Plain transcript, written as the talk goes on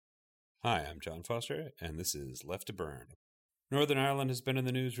Hi, I'm John Foster, and this is Left to Burn. Northern Ireland has been in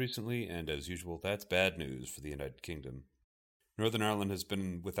the news recently, and as usual, that's bad news for the United Kingdom. Northern Ireland has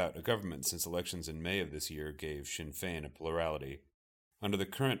been without a government since elections in May of this year gave Sinn Fein a plurality. Under the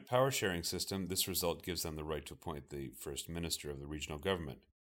current power-sharing system, this result gives them the right to appoint the First Minister of the regional government.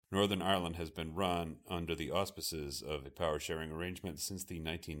 Northern Ireland has been run under the auspices of a power-sharing arrangement since the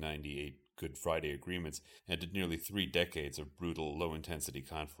 1998 Good Friday Agreements ended nearly 3 decades of brutal, low-intensity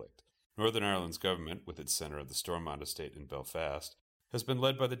conflict. Northern Ireland's government, with its centre of the Stormont estate in Belfast, has been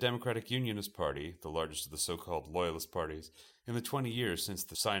led by the Democratic Unionist Party, the largest of the so-called loyalist parties, in the 20 years since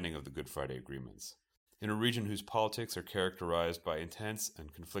the signing of the Good Friday Agreements. In a region whose politics are characterized by intense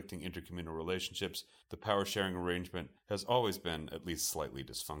and conflicting intercommunal relationships, the power-sharing arrangement has always been at least slightly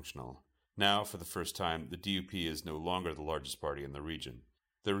dysfunctional. Now, for the first time, the DUP is no longer the largest party in the region.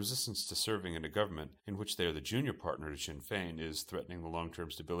 Their resistance to serving in a government in which they are the junior partner to Sinn Fein is threatening the long-term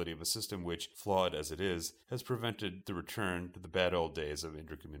stability of a system which, flawed as it is, has prevented the return to the bad old days of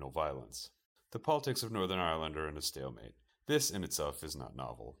intercommunal violence. The politics of Northern Ireland are in a stalemate. This in itself is not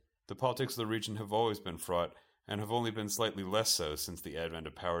novel. The politics of the region have always been fraught, and have only been slightly less so since the advent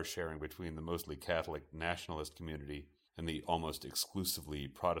of power sharing between the mostly Catholic nationalist community and the almost exclusively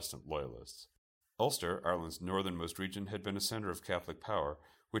Protestant loyalists. Ulster, Ireland's northernmost region, had been a centre of Catholic power,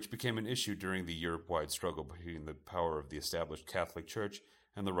 which became an issue during the Europe-wide struggle between the power of the established Catholic Church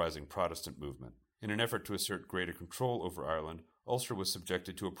and the rising Protestant movement. In an effort to assert greater control over Ireland, Ulster was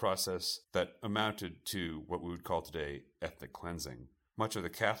subjected to a process that amounted to what we would call today ethnic cleansing. Much of the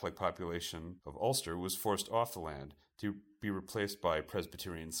Catholic population of Ulster was forced off the land to be replaced by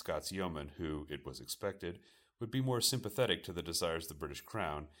Presbyterian Scots yeomen who, it was expected, would be more sympathetic to the desires of the British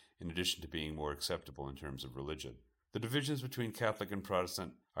Crown, in addition to being more acceptable in terms of religion. The divisions between Catholic and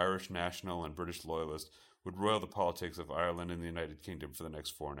Protestant, Irish national and British loyalist would roil the politics of Ireland and the United Kingdom for the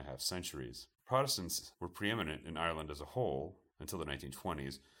next 4.5 centuries. Protestants were preeminent in Ireland as a whole until the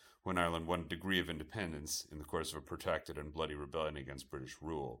 1920s, when Ireland won a degree of independence in the course of a protracted and bloody rebellion against British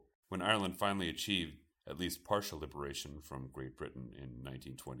rule. When Ireland finally achieved at least partial liberation from Great Britain in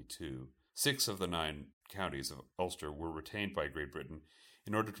 1922, 6 of the 9 counties of Ulster were retained by Great Britain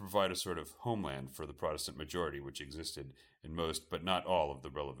in order to provide a sort of homeland for the Protestant majority which existed in most, but not all, of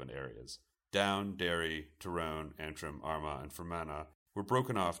the relevant areas. Down, Derry, Tyrone, Antrim, Armagh, and Fermanagh were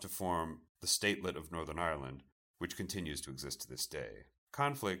broken off to form the statelet of Northern Ireland, which continues to exist to this day.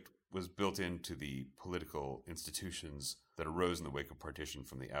 Conflict was built into the political institutions that arose in the wake of partition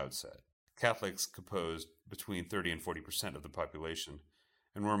from the outset. Catholics composed between 30 and 40% of the population,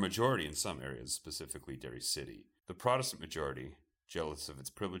 and were a majority in some areas, specifically Derry City. The Protestant majority, jealous of its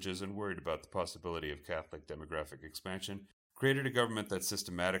privileges and worried about the possibility of Catholic demographic expansion, created a government that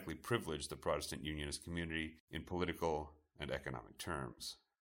systematically privileged the Protestant Unionist community in political and economic terms.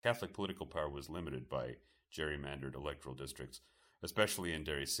 Catholic political power was limited by gerrymandered electoral districts, especially in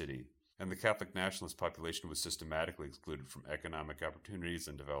Derry City, and the Catholic nationalist population was systematically excluded from economic opportunities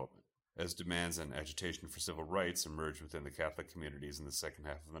and development. As demands and agitation for civil rights emerged within the Catholic communities in the second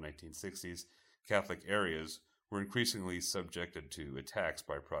half of the 1960s, Catholic areas were increasingly subjected to attacks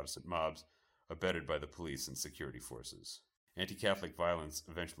by Protestant mobs, abetted by the police and security forces. Anti-Catholic violence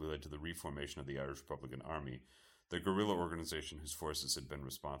eventually led to the reformation of the Irish Republican Army, the guerrilla organization whose forces had been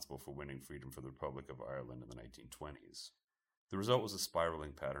responsible for winning freedom for the Republic of Ireland in the 1920s. The result was a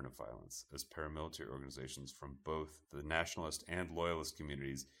spiraling pattern of violence, as paramilitary organizations from both the nationalist and loyalist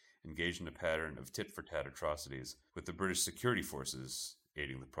communities engaged in a pattern of tit-for-tat atrocities, with the British security forces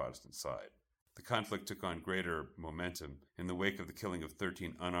aiding the Protestant side. The conflict took on greater momentum in the wake of the killing of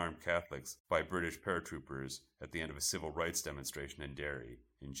 13 unarmed Catholics by British paratroopers at the end of a civil rights demonstration in Derry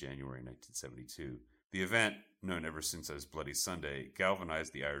in January 1972. The event, known ever since as Bloody Sunday,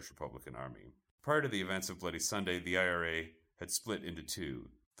 galvanized the Irish Republican Army. Prior to the events of Bloody Sunday, the IRA had split into two,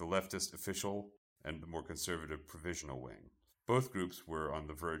 the leftist official and the more conservative provisional wing. Both groups were on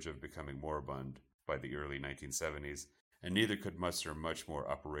the verge of becoming moribund by the early 1970s, and neither could muster much more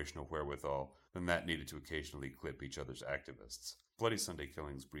operational wherewithal than that needed to occasionally clip each other's activists. Bloody Sunday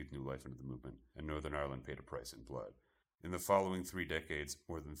killings breathed new life into the movement, and Northern Ireland paid a price in blood. In the following 3 decades,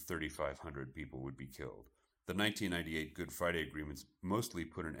 more than 3,500 people would be killed. The 1998 Good Friday Agreements mostly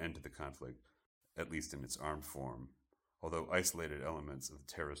put an end to the conflict, at least in its armed form, although isolated elements of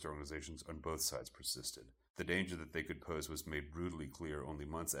the terrorist organizations on both sides persisted. The danger that they could pose was made brutally clear only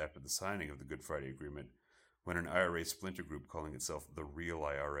months after the signing of the Good Friday Agreement, when an IRA splinter group calling itself the Real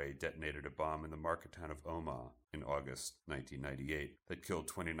IRA detonated a bomb in the market town of Omagh in August 1998 that killed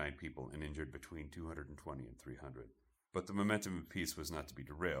 29 people and injured between 220 and 300. But the momentum of peace was not to be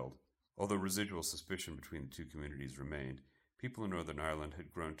derailed. Although residual suspicion between the two communities remained, people in Northern Ireland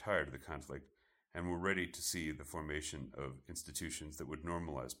had grown tired of the conflict and were ready to see the formation of institutions that would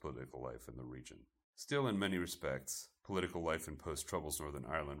normalize political life in the region. Still, in many respects, political life in post-Troubles Northern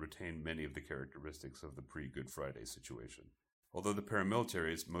Ireland retained many of the characteristics of the pre-Good Friday situation. Although the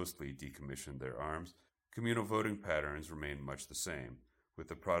paramilitaries mostly decommissioned their arms, communal voting patterns remained much the same, with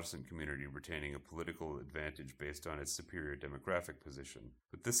the Protestant community retaining a political advantage based on its superior demographic position.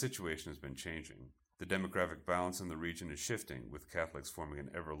 But this situation has been changing. The demographic balance in the region is shifting, with Catholics forming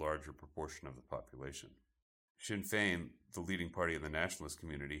an ever larger proportion of the population. Sinn Fein, the leading party in the nationalist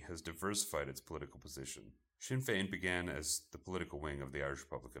community, has diversified its political position. Sinn Fein began as the political wing of the Irish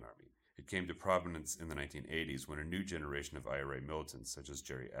Republican Army. It came to prominence in the 1980s when a new generation of IRA militants, such as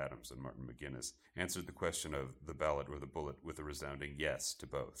Gerry Adams and Martin McGuinness, answered the question of the ballot or the bullet with a resounding yes to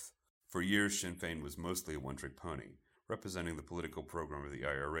both. For years, Sinn Fein was mostly a one-trick pony, representing the political program of the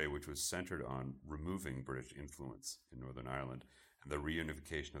IRA, which was centered on removing British influence in Northern Ireland and the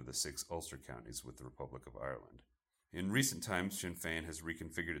reunification of the 6 Ulster counties with the Republic of Ireland. In recent times, Sinn Fein has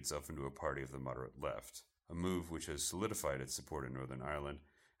reconfigured itself into a party of the moderate left, a move which has solidified its support in Northern Ireland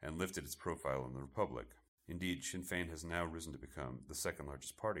and lifted its profile in the Republic. Indeed, Sinn Fein has now risen to become the second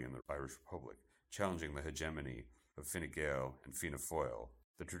largest party in the Irish Republic, challenging the hegemony of Fine Gael and Fianna Fáil,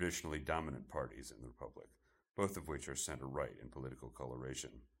 the traditionally dominant parties in the Republic, both of which are centre-right in political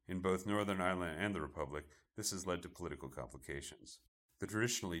coloration. In both Northern Ireland and the Republic, this has led to political complications. The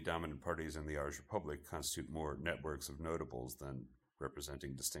traditionally dominant parties in the Irish Republic constitute more networks of notables than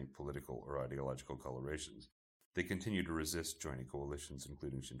representing distinct political or ideological colorations. They continue to resist joining coalitions,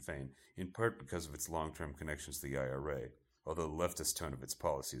 including Sinn Fein, in part because of its long-term connections to the IRA, although the leftist tone of its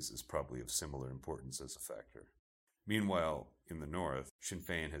policies is probably of similar importance as a factor. Meanwhile, in the north, Sinn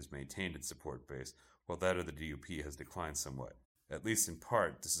Fein has maintained its support base, while that of the DUP has declined somewhat. At least in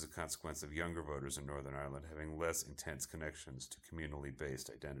part, this is a consequence of younger voters in Northern Ireland having less intense connections to communally based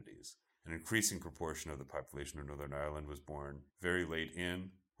identities. An increasing proportion of the population of Northern Ireland was born very late in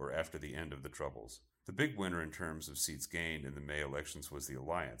or after the end of the Troubles. The big winner in terms of seats gained in the May elections was the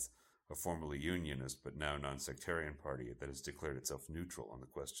Alliance, a formerly unionist but now non-sectarian party that has declared itself neutral on the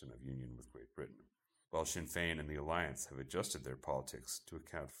question of union with Great Britain. While Sinn Fein and the Alliance have adjusted their politics to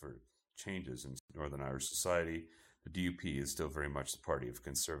account for changes in Northern Irish society, the DUP is still very much the party of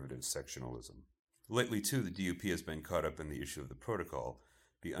conservative sectionalism. Lately, too, the DUP has been caught up in the issue of the Protocol,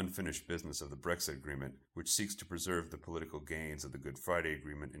 the unfinished business of the Brexit agreement, which seeks to preserve the political gains of the Good Friday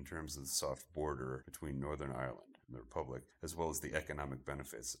Agreement in terms of the soft border between Northern Ireland and the Republic, as well as the economic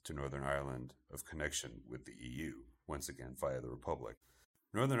benefits to Northern Ireland of connection with the EU, once again via the Republic.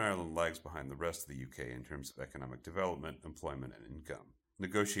 Northern Ireland lags behind the rest of the UK in terms of economic development, employment, and income.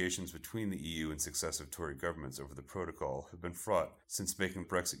 Negotiations between the EU and successive Tory governments over the Protocol have been fraught, since making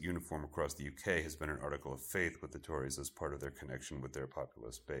Brexit uniform across the UK has been an article of faith with the Tories as part of their connection with their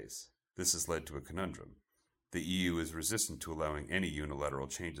populist base. This has led to a conundrum. The EU is resistant to allowing any unilateral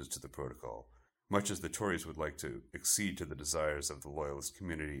changes to the Protocol. Much as the Tories would like to accede to the desires of the loyalist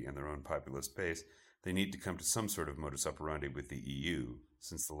community and their own populist base, they need to come to some sort of modus operandi with the EU,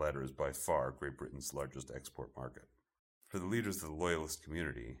 since the latter is by far Great Britain's largest export market. For the leaders of the loyalist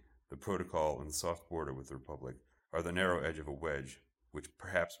community, the Protocol and the soft border with the Republic are the narrow edge of a wedge which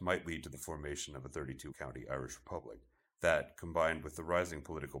perhaps might lead to the formation of a 32-county Irish Republic. That, combined with the rising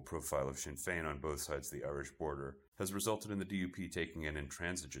political profile of Sinn Fein on both sides of the Irish border, has resulted in the DUP taking an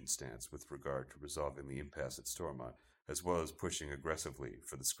intransigent stance with regard to resolving the impasse at Stormont, as well as pushing aggressively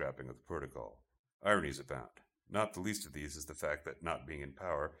for the scrapping of the Protocol. Ironies abound. Not the least of these is the fact that not being in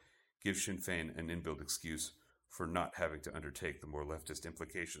power gives Sinn Fein an inbuilt excuse for not having to undertake the more leftist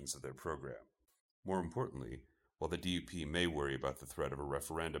implications of their program. More importantly, while the DUP may worry about the threat of a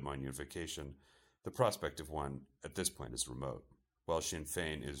referendum on unification, the prospect of one at this point is remote. While Sinn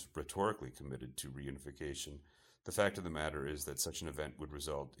Fein is rhetorically committed to reunification, the fact of the matter is that such an event would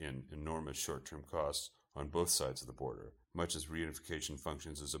result in enormous short-term costs on both sides of the border. Much as reunification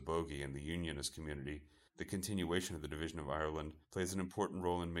functions as a bogey in the unionist community, the continuation of the division of Ireland plays an important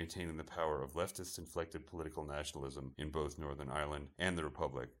role in maintaining the power of leftist-inflected political nationalism in both Northern Ireland and the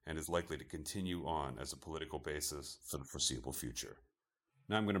Republic, and is likely to continue on as a political basis for the foreseeable future.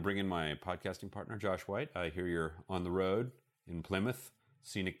 Now I'm going to bring in my podcasting partner, Josh White. I hear you're on the road in Plymouth,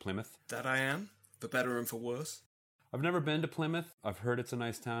 scenic Plymouth. That I am, for better and for worse. I've never been to Plymouth. I've heard it's a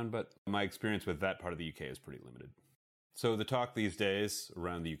nice town, but my experience with that part of the UK is pretty limited. So the talk these days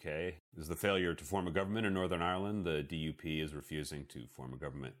around the UK is the failure to form a government in Northern Ireland. The DUP is refusing to form a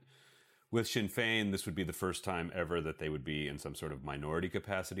government. With Sinn Fein, this would be the first time ever that they would be in some sort of minority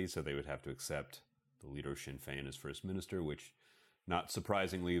capacity, so they would have to accept the leader of Sinn Fein as First Minister, which, not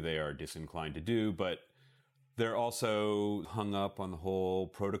surprisingly, they are disinclined to do. But They're also hung up on the whole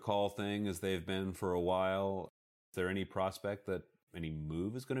protocol thing, as they've been for a while. Is there any prospect that any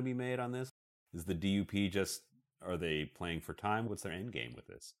move is going to be made on this? Is the DUP just, are they playing for time? What's their end game with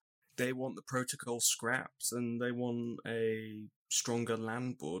this? They want the protocol scrapped, and they want a stronger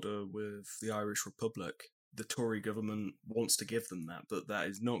land border with the Irish Republic. The Tory government wants to give them that, but that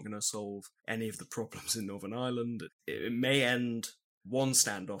is not going to solve any of the problems in Northern Ireland. It may end one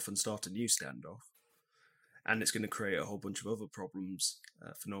standoff and start a new standoff, and it's going to create a whole bunch of other problems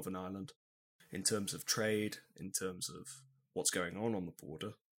for Northern Ireland in terms of trade, in terms of what's going on the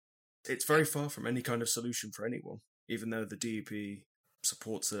border. It's very far from any kind of solution for anyone, even though the DUP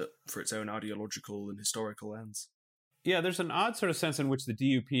supports it for its own ideological and historical ends. Yeah, there's an odd sort of sense in which the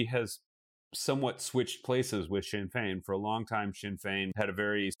DUP has somewhat switched places with Sinn Fein. For a long time, Sinn Fein had a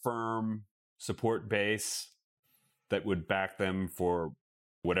very firm support base that would back them for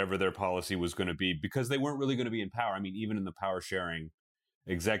whatever their policy was going to be, because they weren't really going to be in power. I mean, even in the power-sharing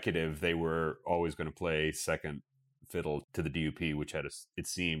executive, they were always going to play second fiddle to the DUP, which had, it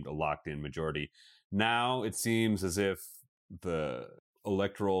seemed, a locked-in majority. Now it seems as if the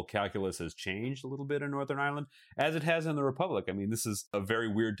electoral calculus has changed a little bit in Northern Ireland, as it has in the Republic. I mean, this is a very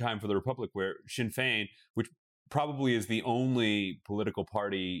weird time for the Republic, where Sinn Fein, which probably is the only political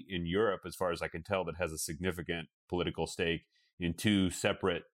party in Europe, as far as I can tell, that has a significant political stake in two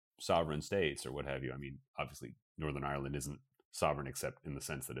separate sovereign states or what have you. I mean, obviously, Northern Ireland isn't sovereign except in the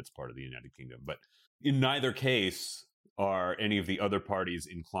sense that it's part of the United Kingdom. But in neither case are any of the other parties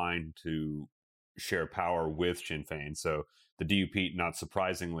inclined to share power with Sinn Fein. So the DUP, not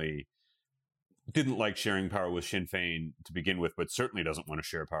surprisingly, didn't like sharing power with Sinn Fein to begin with, but certainly doesn't want to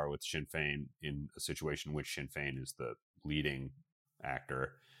share power with Sinn Fein in a situation in which Sinn Fein is the leading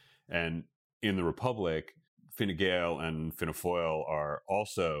actor. And in the Republic, Fine Gael and Fianna Fáil are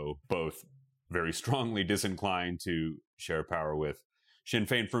also both very strongly disinclined to share power with Sinn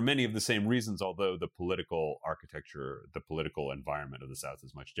Fein for many of the same reasons, although the political architecture, the political environment of the South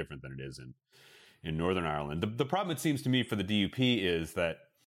is much different than it is in Northern Ireland. The problem, it seems to me, for the DUP is that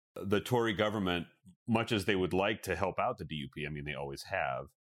the Tory government, much as they would like to help out the DUP, I mean, they always have,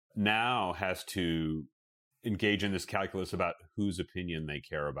 now has to engage in this calculus about whose opinion they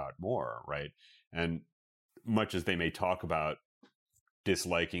care about more, right? And much as they may talk about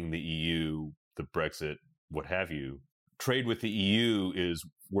disliking the EU, the Brexit, what have you, trade with the EU is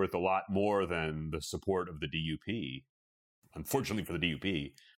worth a lot more than the support of the DUP, unfortunately for the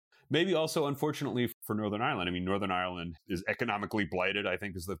DUP. Maybe also, unfortunately, for Northern Ireland. I mean, Northern Ireland is economically blighted, I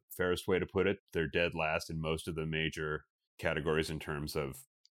think is the fairest way to put it. They're dead last in most of the major categories in terms of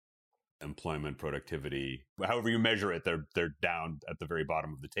employment, productivity. However you measure it, they're down at the very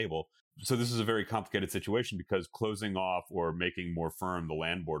bottom of the table. So this is a very complicated situation, because closing off or making more firm the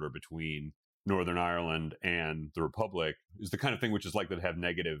land border between Northern Ireland and the Republic is the kind of thing which is likely to have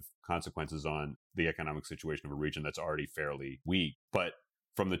negative consequences on the economic situation of a region that's already fairly weak. But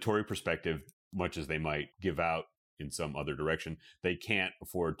from the Tory perspective, much as they might give out in some other direction, they can't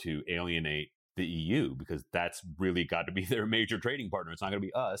afford to alienate the EU, because that's really got to be their major trading partner. It's not going to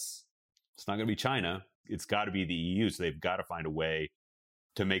be us. It's not going to be China. It's got to be the EU. So they've got to find a way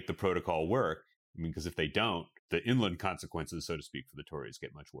to make the protocol work. I mean, because if they don't, the inland consequences, so to speak, for the Tories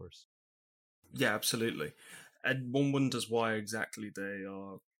get much worse. Yeah, absolutely. And one wonders why exactly they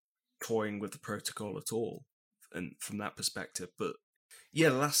are toying with the protocol at all, and from that perspective. But yeah,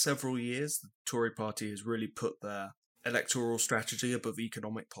 the last several years, the Tory party has really put their electoral strategy above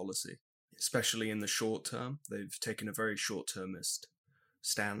economic policy, especially in the short term. They've taken a very short-termist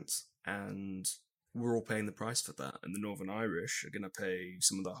stance, and we're all paying the price for that. And the Northern Irish are going to pay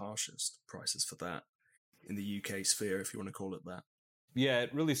some of the harshest prices for that in the UK sphere, if you want to call it that. Yeah,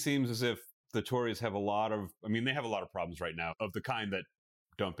 it really seems as if the Tories have they have a lot of problems right now of the kind that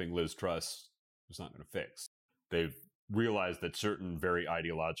dumping Liz Truss is not going to fix. They've realized that certain very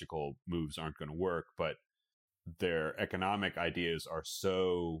ideological moves aren't going to work, but their economic ideas are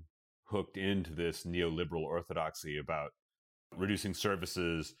so hooked into this neoliberal orthodoxy about reducing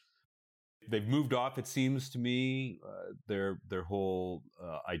services. They've moved off, it seems to me, their whole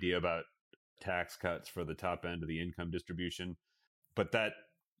idea about tax cuts for the top end of the income distribution. But that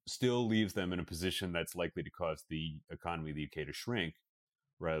still leaves them in a position that's likely to cause the economy of the UK to shrink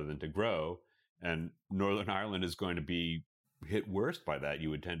rather than to grow. And Northern Ireland is going to be hit worse by that, you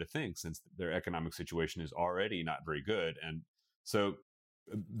would tend to think, since their economic situation is already not very good. And so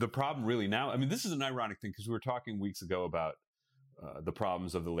the problem really now, I mean, this is an ironic thing, because we were talking weeks ago about the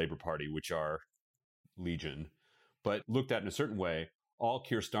problems of the Labour Party, which are legion. But looked at in a certain way, all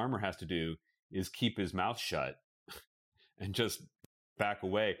Keir Starmer has to do is keep his mouth shut and just back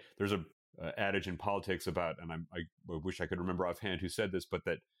away. There's a adage in politics about, and I wish I could remember offhand who said this, but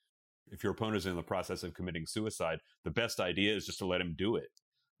that if your opponent is in the process of committing suicide, the best idea is just to let him do it.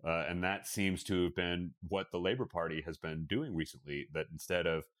 And that seems to have been what the Labour Party has been doing recently, that instead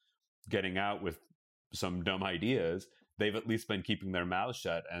of getting out with some dumb ideas, they've at least been keeping their mouths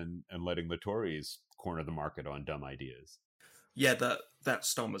shut and letting the Tories corner the market on dumb ideas. Yeah,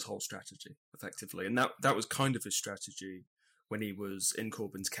 that's Starmer's whole strategy, effectively. And that was kind of his strategy when he was in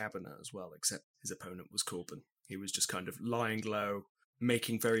Corbyn's cabinet as well, except his opponent was Corbyn. He was just kind of lying low,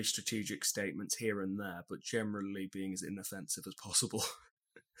 making very strategic statements here and there, but generally being as inoffensive as possible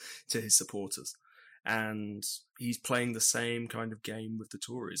to his supporters. And he's playing the same kind of game with the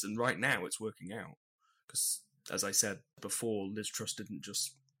Tories. And right now it's working out. Because, as I said before, Liz Truss didn't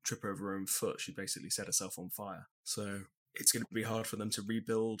just trip over her own foot. She basically set herself on fire. So it's going to be hard for them to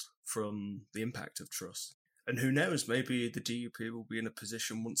rebuild from the impact of Truss. And who knows, maybe the DUP will be in a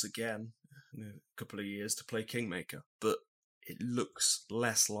position once again in a couple of years to play Kingmaker. But it looks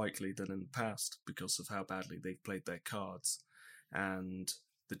less likely than in the past because of how badly they've played their cards. And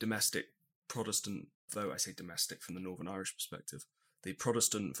the domestic Protestant vote, I say domestic from the Northern Irish perspective, the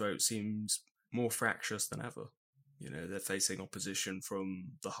Protestant vote seems more fractious than ever. You know, they're facing opposition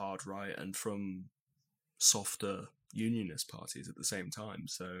from the hard right and from softer unionist parties at the same time.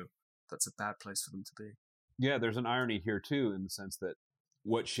 So that's a bad place for them to be. Yeah, there's an irony here, too, in the sense that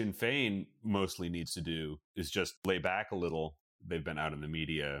what Sinn Fein mostly needs to do is just lay back a little. They've been out in the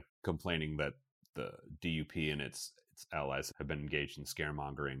media complaining that the DUP and its allies have been engaged in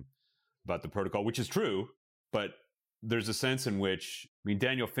scaremongering about the protocol, which is true, but there's a sense in which, I mean,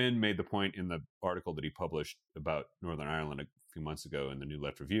 Daniel Finn made the point in the article that he published about Northern Ireland a few months ago in the New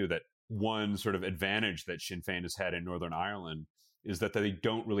Left Review that one sort of advantage that Sinn Fein has had in Northern Ireland is that they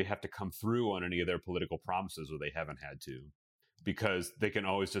don't really have to come through on any of their political promises, or they haven't had to, because they can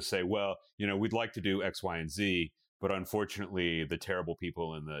always just say, well, you know, we'd like to do X, Y, and Z, but unfortunately the terrible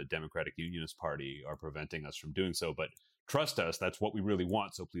people in the Democratic Unionist Party are preventing us from doing so. But trust us, that's what we really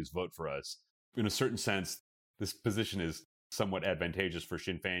want, so please vote for us. In a certain sense, this position is somewhat advantageous for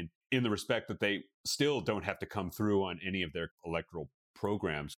Sinn Fein in the respect that they still don't have to come through on any of their electoral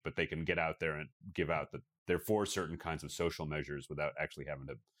programs, but they can get out there and give out that they're for certain kinds of social measures without actually having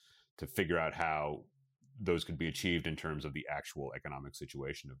to figure out how those could be achieved in terms of the actual economic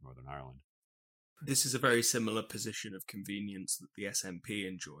situation of Northern Ireland. This is a very similar position of convenience that the SNP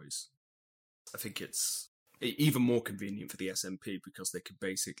enjoys. I think it's even more convenient for the SNP because they could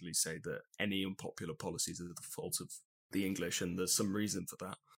basically say that any unpopular policies are the fault of the English, and there's some reason for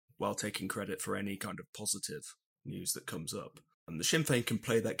that, while taking credit for any kind of positive news that comes up. And the Sinn Féin can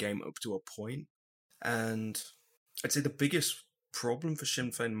play that game up to a point. And I'd say the biggest problem for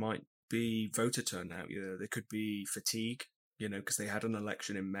Sinn Féin might be voter turnout. You know, there could be fatigue, you know, because they had an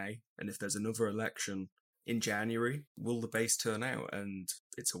election in May. And if there's another election in January, will the base turn out? And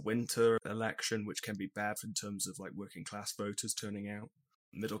it's a winter election, which can be bad in terms of like working class voters turning out.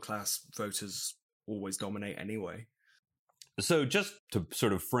 Middle class voters always dominate anyway. So just to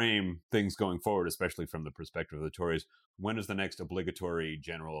sort of frame things going forward, especially from the perspective of the Tories, when is the next obligatory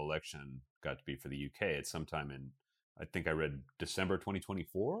general election got to be for the UK? It's sometime in, I think I read December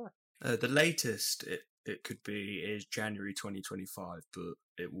 2024? The latest it could be is January 2025, but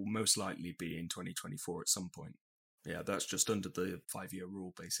it will most likely be in 2024 at some point. Yeah, that's just under the 5-year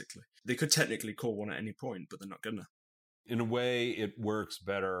rule, basically. They could technically call one at any point, but they're not gonna. In a way, it works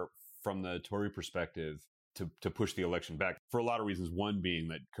better from the Tory perspective to push the election back for a lot of reasons. One being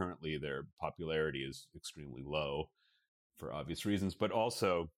that currently their popularity is extremely low for obvious reasons, but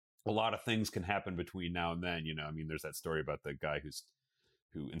also a lot of things can happen between now and then. You know, I mean, there's that story about the guy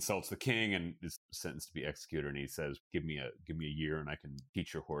who insults the king and is sentenced to be executed, and he says, give me a year and I can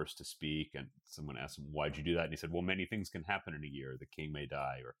teach your horse to speak. And someone asked him, why'd you do that? And he said, well, many things can happen in a year. The king may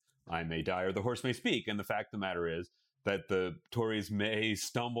die, or I may die, or the horse may speak. And the fact of the matter is that the Tories may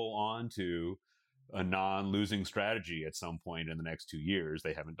stumble onto a non-losing strategy at some point in the next 2 years.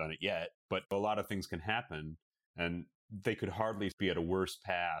 They haven't done it yet, but a lot of things can happen, and they could hardly be at a worse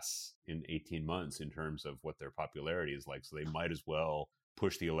pass in 18 months in terms of what their popularity is like. So they might as well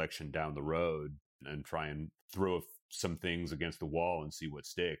push the election down the road and try and throw some things against the wall and see what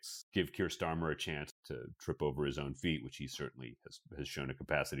sticks. Give Keir Starmer a chance to trip over his own feet, which he certainly has shown a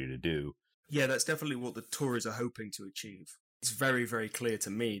capacity to do. Yeah, that's definitely what the Tories are hoping to achieve. It's very, very clear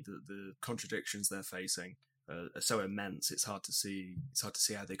to me that the contradictions they're facing are so immense. It's hard to see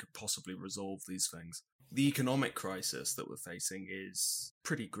how they could possibly resolve these things. The economic crisis that we're facing is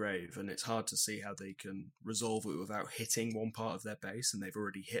pretty grave, and it's hard to see how they can resolve it without hitting one part of their base, and they've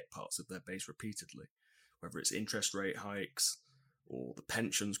already hit parts of their base repeatedly, whether it's interest rate hikes or the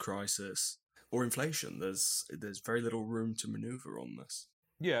pensions crisis, or inflation. There's very little room to maneuver on this.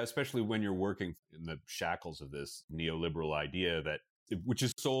 Yeah, especially when you're working in the shackles of this neoliberal idea which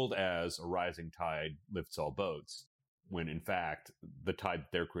is sold as a rising tide lifts all boats, when in fact the tide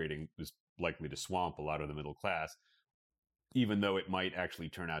they're creating is likely to swamp a lot of the middle class, even though it might actually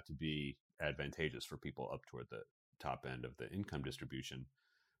turn out to be advantageous for people up toward the top end of the income distribution.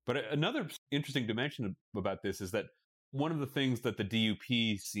 But another interesting dimension about this is that one of the things that the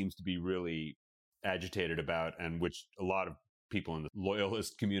DUP seems to be really agitated about, and which a lot of people in the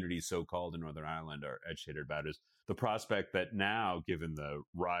loyalist community, so-called, in Northern Ireland are agitated about, is the prospect that now, given the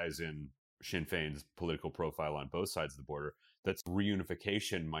rise in Sinn Féin's political profile on both sides of the border, that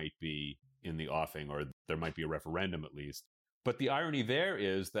reunification might be in the offing, or there might be a referendum at least. But the irony there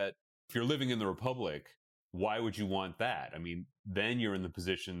is that if you're living in the Republic, why would you want that? I mean, then you're in the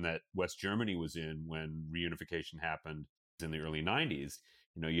position that West Germany was in when reunification happened in the early 90s.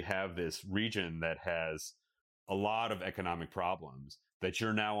 You know, you have this region that has a lot of economic problems that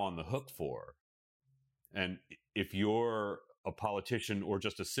you're now on the hook for. And if you're a politician or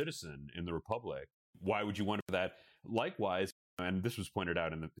just a citizen in the Republic, why would you want that? Likewise, and this was pointed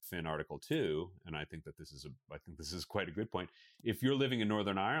out in the Finn article too, and I think this is quite a good point. If you're living in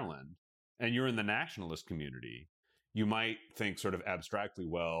Northern Ireland and you're in the nationalist community, you might think sort of abstractly,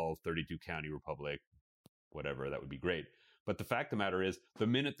 well, 32 county republic, whatever, that would be great. But the fact of the matter is, the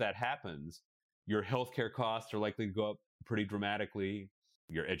minute that happens, your healthcare costs are likely to go up pretty dramatically.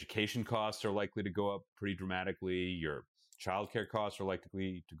 Your education costs are likely to go up pretty dramatically. Your childcare costs are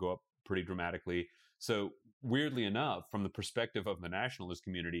likely to go up pretty dramatically. So weirdly enough, from the perspective of the nationalist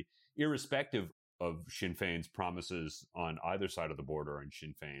community, irrespective of Sinn Féin's promises on either side of the border and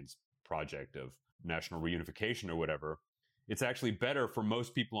Sinn Féin's project of national reunification or whatever, it's actually better for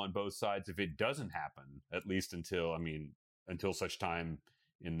most people on both sides if it doesn't happen, at least until such time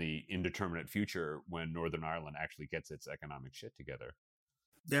in the indeterminate future when Northern Ireland actually gets its economic shit together.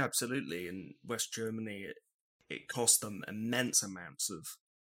 Yeah, absolutely. In West Germany, it cost them immense amounts of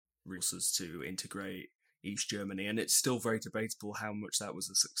resources to integrate East Germany, and it's still very debatable how much that was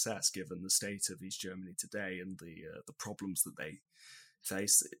a success given the state of East Germany today and the problems that they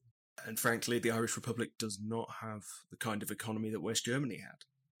face. And frankly, the Irish Republic does not have the kind of economy that West Germany had.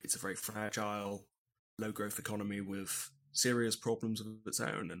 It's a very fragile, low-growth economy with serious problems of its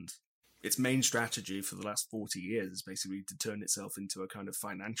own, and its main strategy for the last 40 years is basically to turn itself into a kind of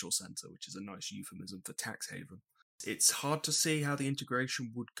financial centre, which is a nice euphemism for tax haven. It's hard to see how the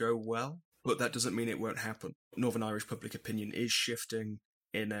integration would go well, but that doesn't mean it won't happen. Northern Irish public opinion is shifting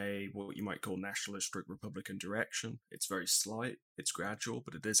in a what you might call nationalist strict Republican direction. It's very slight, it's gradual,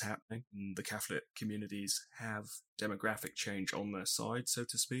 but it is happening. And the Catholic communities have demographic change on their side, so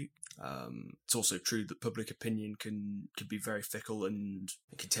to speak. It's also true that public opinion can be very fickle and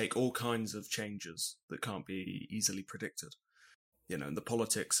it can take all kinds of changes that can't be easily predicted. You know, and the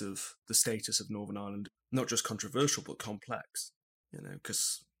politics of the status of Northern Ireland, not just controversial, but complex. You know,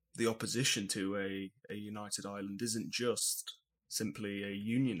 because the opposition to a united Ireland isn't just simply a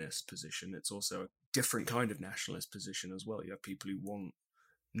unionist position, it's also a different kind of nationalist position as well. You have people who want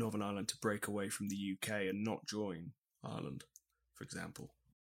Northern Ireland to break away from the UK and not join Ireland, for example.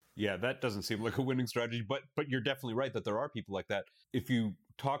 Yeah, that doesn't seem like a winning strategy, but you're definitely right that there are people like that. If you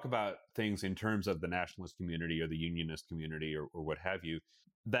talk about things in terms of the nationalist community or the unionist community or what have you,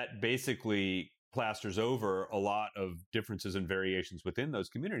 that basically plasters over a lot of differences and variations within those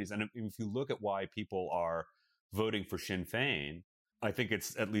communities. And if you look at why people are voting for Sinn Fein, I think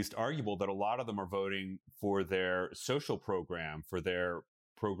it's at least arguable that a lot of them are voting for their social program, for their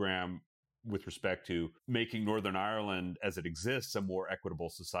program with respect to making Northern Ireland as it exists a more equitable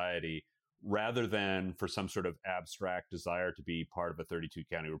society, rather than for some sort of abstract desire to be part of a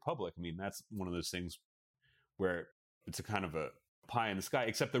 32-county republic. I mean, that's one of those things where it's a kind of a pie in the sky,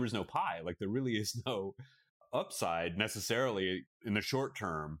 except there is no pie. Like, there really is no upside necessarily in the short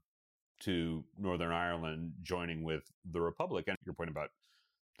term to Northern Ireland joining with the Republic. And your point about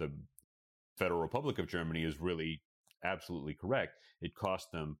the Federal Republic of Germany is really absolutely correct. It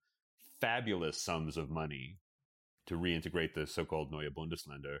cost them fabulous sums of money to reintegrate the so-called Neue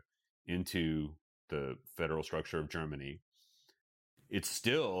Bundesländer into the federal structure of Germany. It's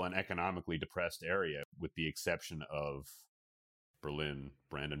still an economically depressed area, with the exception of Berlin,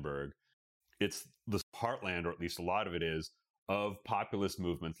 Brandenburg. It's the heartland, or at least a lot of it is, of populist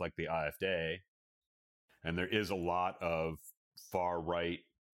movements like the AfD. And there is a lot of far-right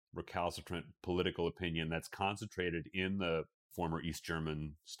recalcitrant political opinion that's concentrated in the former East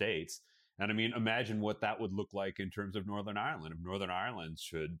German states. And I mean, imagine what that would look like in terms of Northern Ireland. If Northern Ireland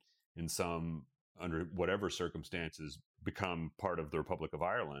should, in some under whatever circumstances, become part of the Republic of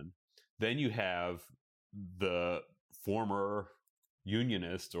Ireland. Then you have the former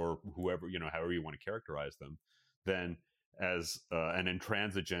Unionists, or whoever, however you want to characterize them, then as an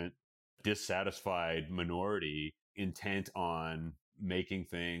intransigent, dissatisfied minority intent on making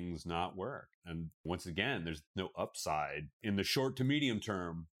things not work. And once again, there's no upside in the short to medium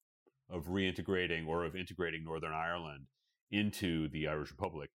term of reintegrating or of integrating Northern Ireland into the Irish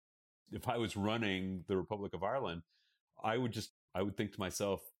Republic. If I was running the Republic of Ireland, I would think to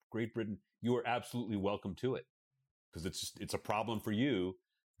myself, Great Britain, you are absolutely welcome to it, because it's a problem for you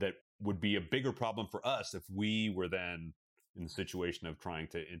that would be a bigger problem for us if we were then in the situation of trying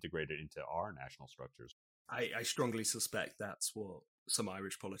to integrate it into our national structures. I strongly suspect that's what some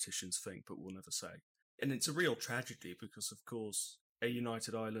Irish politicians think, but will never say. And it's a real tragedy because, of course, a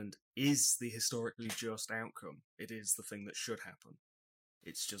united Ireland is the historically just outcome. It is the thing that should happen.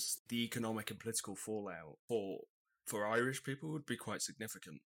 It's just the economic and political fallout for Irish people would be quite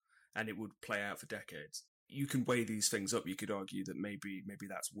significant, and it would play out for decades. You can weigh these things up. You could argue that maybe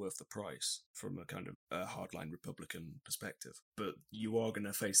that's worth the price from a kind of a hardline Republican perspective. But you are going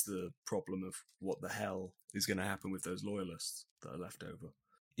to face the problem of what the hell is going to happen with those loyalists that are left over.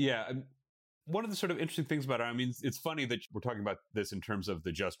 Yeah. One of the sort of interesting things about it, I mean, it's funny that we're talking about this in terms of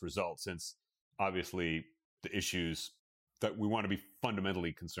the just result, since obviously the issues that we want to be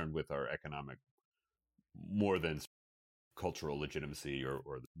fundamentally concerned with are economic more than cultural legitimacy or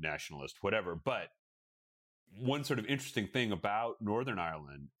nationalist, whatever. But one sort of interesting thing about Northern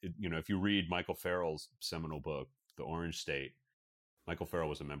Ireland, if you read Michael Farrell's seminal book, The Orange State, Michael Farrell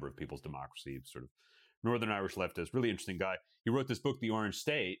was a member of People's Democracy, sort of Northern Irish leftist, really interesting guy. He wrote this book, The Orange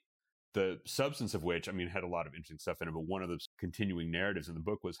State, the substance of which, had a lot of interesting stuff in it, but one of the continuing narratives in the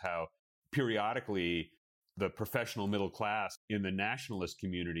book was how periodically the professional middle class in the nationalist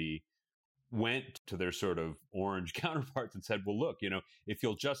community went to their sort of orange counterparts and said, well, look, if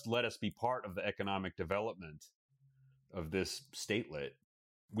you'll just let us be part of the economic development of this statelet,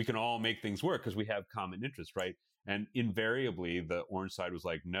 we can all make things work because we have common interests, right? And invariably, the orange side was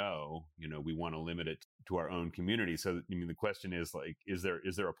like, no, we want to limit it to our own community. So, the question is, like, is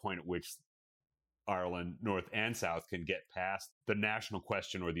there a point at which Ireland, North and South, can get past the national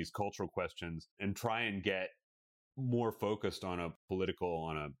question or these cultural questions and try and get more focused on a political,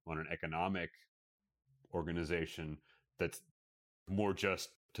 on an economic organization that's more just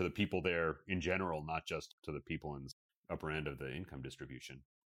to the people there in general, not just to the people in the upper end of the income distribution?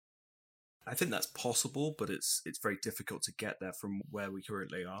 I think that's possible, but it's very difficult to get there from where we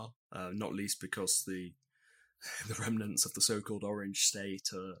currently are, not least because the remnants of the so-called Orange State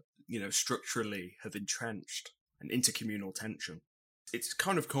structurally have entrenched an intercommunal tension. It's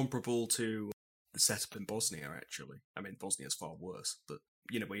kind of comparable to the setup in Bosnia, actually. Bosnia's far worse, but,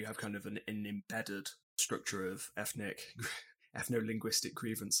 where you have kind of an embedded structure of ethno-linguistic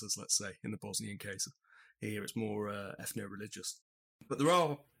grievances, let's say, in the Bosnian case. Here it's more ethno-religious. But there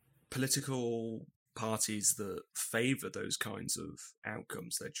are political parties that favour those kinds of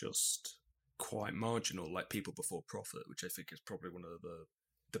outcomes. They're just quite marginal, like People Before Profit, which I think is probably one of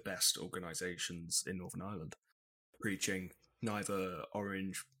the best organisations in Northern Ireland, preaching neither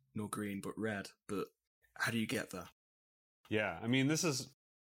orange nor green, but red. But how do you get there? Yeah, this is,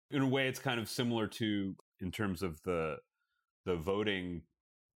 in a way, it's kind of similar to, in terms of the voting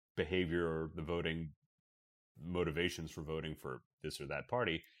behavior or the voting motivations for voting for this or that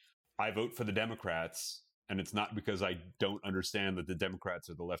party. I vote for the Democrats, and it's not because I don't understand that the Democrats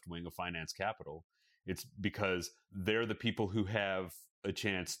are the left wing of finance capital. It's because they're the people who have a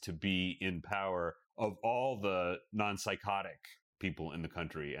chance to be in power of all the non-psychotic people in the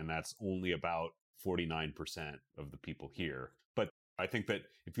country, and that's only about 49% of the people here. But I think that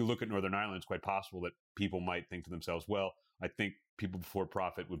if you look at Northern Ireland, it's quite possible that people might think to themselves, well, I think People Before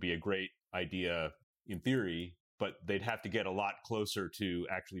Profit would be a great idea in theory, but they'd have to get a lot closer to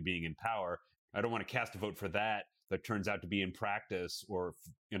actually being in power. I don't want to cast a vote for that turns out to be in practice or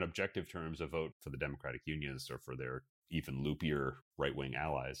in objective terms a vote for the Democratic Unionists or for their even loopier right-wing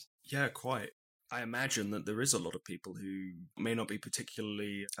allies. Yeah, quite. I imagine that there is a lot of people who may not be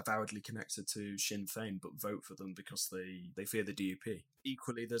particularly avowedly connected to Sinn Fein, but vote for them because they fear the DUP.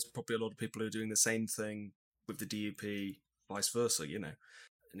 Equally, there's probably a lot of people who are doing the same thing with the DUP, vice versa, And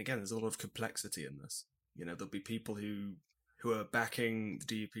again, there's a lot of complexity in this. There'll be people who are backing the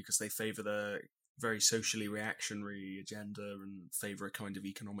DUP because they favour their very socially reactionary agenda and favour a kind of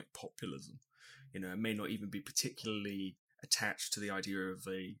economic populism. It may not even be particularly attached to the idea of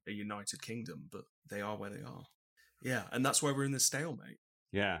a united kingdom, but they are where they are. Yeah, and that's why we're in this stalemate.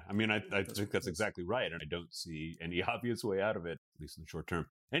 Yeah, I think that's exactly right, and I don't see any obvious way out of it, at least in the short term.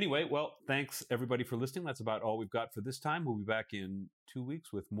 Anyway, well, thanks everybody for listening. That's about all we've got for this time. We'll be back in 2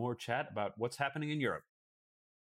 weeks with more chat about what's happening in Europe.